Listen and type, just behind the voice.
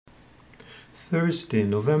Thursday,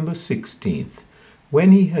 November 16th.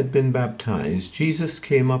 When he had been baptized, Jesus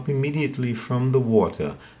came up immediately from the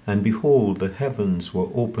water, and behold, the heavens were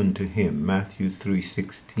opened to him. Matthew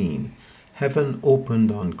 3:16. Heaven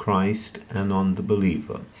opened on Christ and on the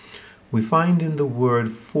believer. We find in the Word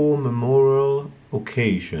 4 memorial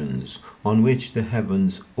occasions on which the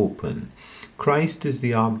heavens open. Christ is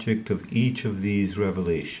the object of each of these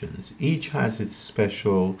revelations. Each has its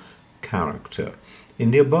special character. In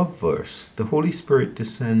the above verse, the Holy Spirit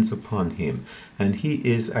descends upon him, and he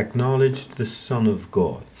is acknowledged the Son of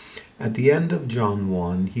God. At the end of John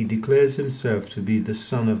 1, he declares himself to be the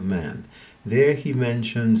Son of Man. There he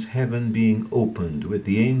mentions heaven being opened, with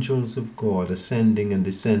the angels of God ascending and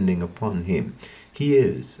descending upon him. He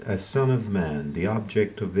is, as Son of Man, the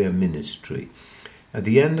object of their ministry. At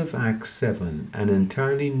the end of Acts 7, an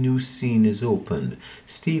entirely new scene is opened.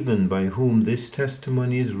 Stephen, by whom this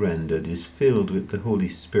testimony is rendered, is filled with the Holy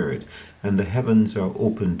Spirit, and the heavens are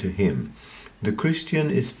opened to him. The Christian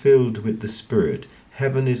is filled with the Spirit.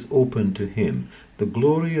 Heaven is opened to him. The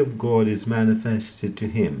glory of God is manifested to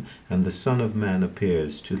him, and the Son of Man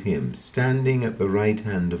appears to him, standing at the right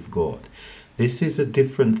hand of God. This is a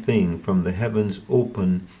different thing from the heavens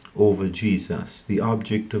open over Jesus, the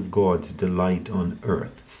object of God's delight on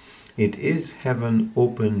earth. It is heaven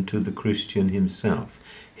open to the Christian himself,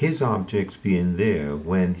 his object being there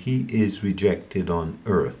when he is rejected on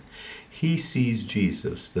earth. He sees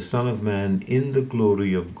Jesus, the Son of Man, in the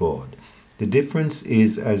glory of God. The difference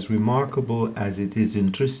is as remarkable as it is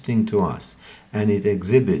interesting to us, and it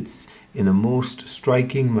exhibits in a most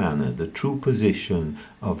striking manner the true position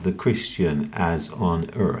of the Christian as on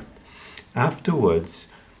earth. Afterwards,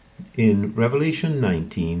 in Revelation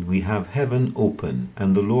 19, we have heaven open,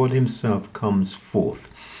 and the Lord himself comes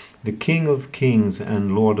forth, the King of kings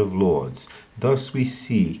and Lord of lords. Thus we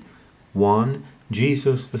see 1.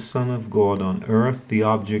 Jesus, the Son of God on earth, the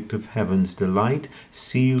object of heaven's delight,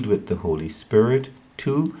 sealed with the Holy Spirit.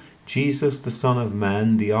 2. Jesus, the Son of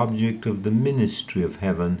Man, the object of the ministry of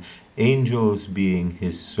heaven, angels being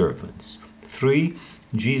his servants. 3.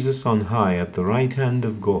 Jesus on high at the right hand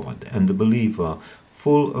of God, and the believer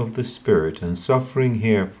full of the Spirit and suffering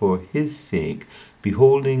here for his sake,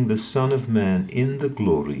 beholding the Son of Man in the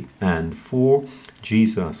glory. And 4.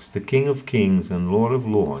 Jesus, the King of kings and Lord of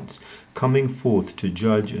lords, coming forth to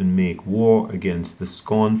judge and make war against the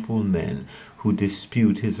scornful men who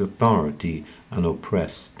dispute his authority and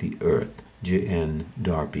oppress the earth. J.N.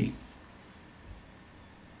 Darby.